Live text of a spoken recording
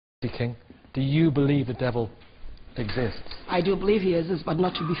King, do you believe the devil exists? I do believe he exists, but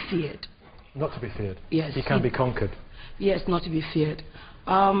not to be feared. Not to be feared? Yes. He can be conquered? Yes, not to be feared.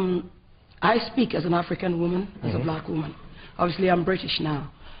 I speak as an African woman, as a black woman. Obviously, I'm British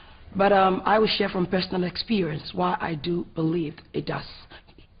now. But I will share from personal experience why I do believe it does.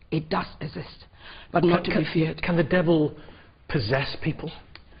 It does exist, but not to be feared. Can the devil possess people?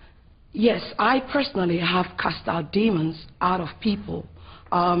 Yes, I personally have cast out demons out of people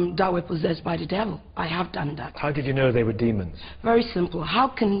that were possessed by the devil. I have done that. How did you know they were demons? Very simple. How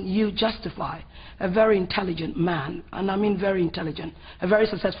can you justify a very intelligent man, and I mean very intelligent, a very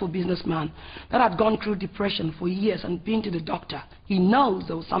successful businessman that had gone through depression for years and been to the doctor? He knows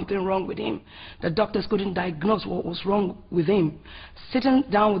there was something wrong with him. The doctors couldn't diagnose what was wrong with him. Sitting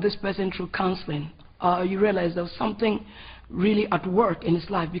down with this person through counseling, you realize there was something really at work in his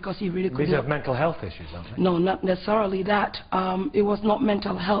life, because he really couldn't. These are mental health issues, aren't they? No, not necessarily that. It was not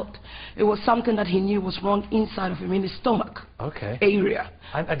mental health. It was something that he knew was wrong inside of him, in his stomach area.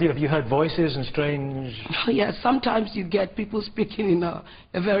 And have you heard voices and strange... Yes, sometimes you get people speaking in a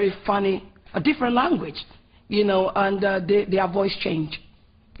very funny, a different language, you know, and their voice change.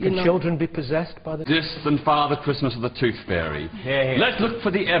 Can children be possessed by the... Distant Father Christmas of the Tooth Fairy. Let's look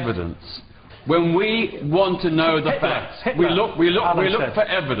for the evidence. When we want to know the facts, we look for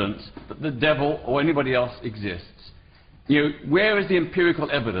evidence that the devil or anybody else exists. You know, where is the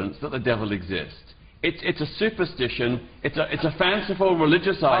empirical evidence that the devil exists? It's a superstition, it's a fanciful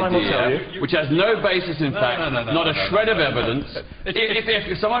religious idea which has no basis in fact, not a shred of evidence.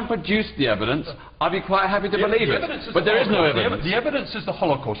 If someone produced the evidence, I'd be quite happy to believe it, but there is no evidence. The evidence is the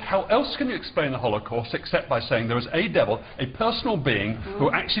Holocaust. How else can you explain the Holocaust except by saying there was a devil, a personal being, who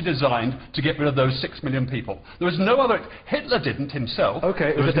actually designed to get rid of those 6 million people? There was no other... Hitler didn't himself.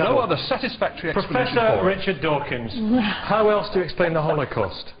 Okay, there was no other satisfactory explanation for it. Professor Richard Dawkins, how else do you explain the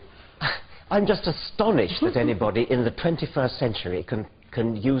Holocaust? I'm just astonished that anybody in the 21st century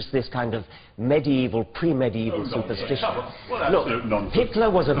can use this kind of medieval, pre-medieval superstition. Look,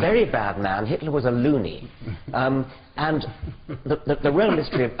 Hitler was a very bad man. Hitler was a loony. And the real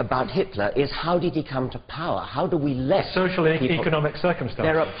mystery about Hitler is, how did he come to power? How do we let social and economic circumstances?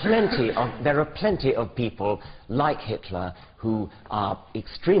 There are plenty of people like Hitler who are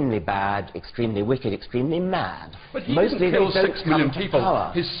extremely bad, extremely wicked, extremely mad. But he didn't kill 6 million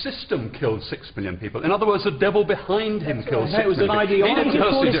people. His system killed 6 million people. In other words, the devil behind him killed 6 million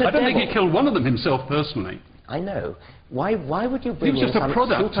people. I don't think he killed one of them himself personally. I know. Why would you bring in some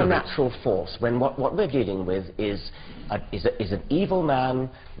supernatural force when what we're dealing with is an evil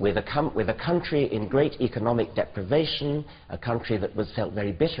man with a country in great economic deprivation, a country that felt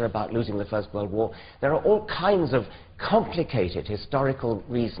very bitter about losing the First World War? There are all kinds of complicated historical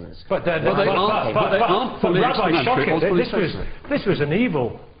reasons. But they aren't fully explanatory. This was an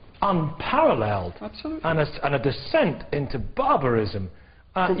evil unparalleled and a descent into barbarism.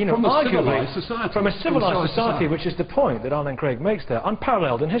 You know, arguably, from a civilized society, which is the point that Alan Craig makes there,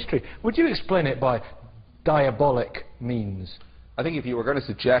 unparalleled in history. Would you explain it by diabolic means? I think if you were going to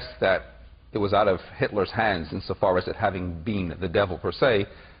suggest that it was out of Hitler's hands insofar as it having been the devil per se,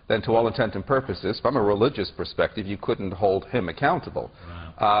 then to all intent and purposes, from a religious perspective, you couldn't hold him accountable.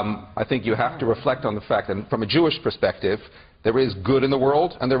 I think you have to reflect on the fact that from a Jewish perspective, there is good in the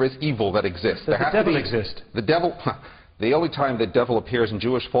world and there is evil that exists. Does the devil exist? The devil... The only time the devil appears in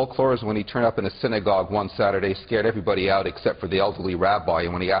Jewish folklore is when he turned up in a synagogue one Saturday, scared everybody out except for the elderly rabbi,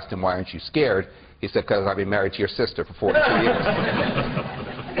 and when he asked him, "Why aren't you scared?" he said, "Because I've been married to your sister for 42 years.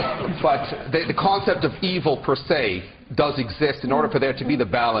 But the concept of evil per se does exist in order for there to be the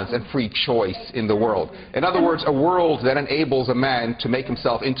balance and free choice in the world. In other words, a world that enables a man to make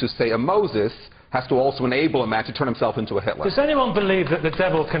himself into, say, a Moses has to also enable a man to turn himself into a Hitler. Does anyone believe that the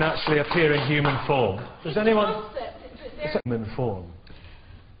devil can actually appear in human form? Does anyone... human form?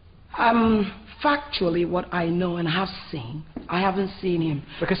 Factually, what I know and have seen, I haven't seen him.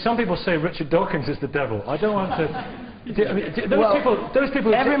 Because some people say Richard Dawkins is the devil. I don't want to... those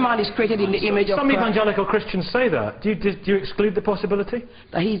people every man is created in the image of Christ. Some evangelical Christians say that. Do you exclude the possibility?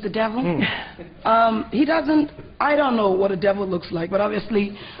 That he's the devil? He doesn't... I don't know what a devil looks like, but obviously, you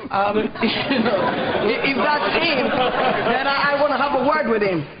know, if that's him, then I want to have a word with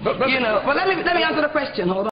him. But let me answer the question. Hold on.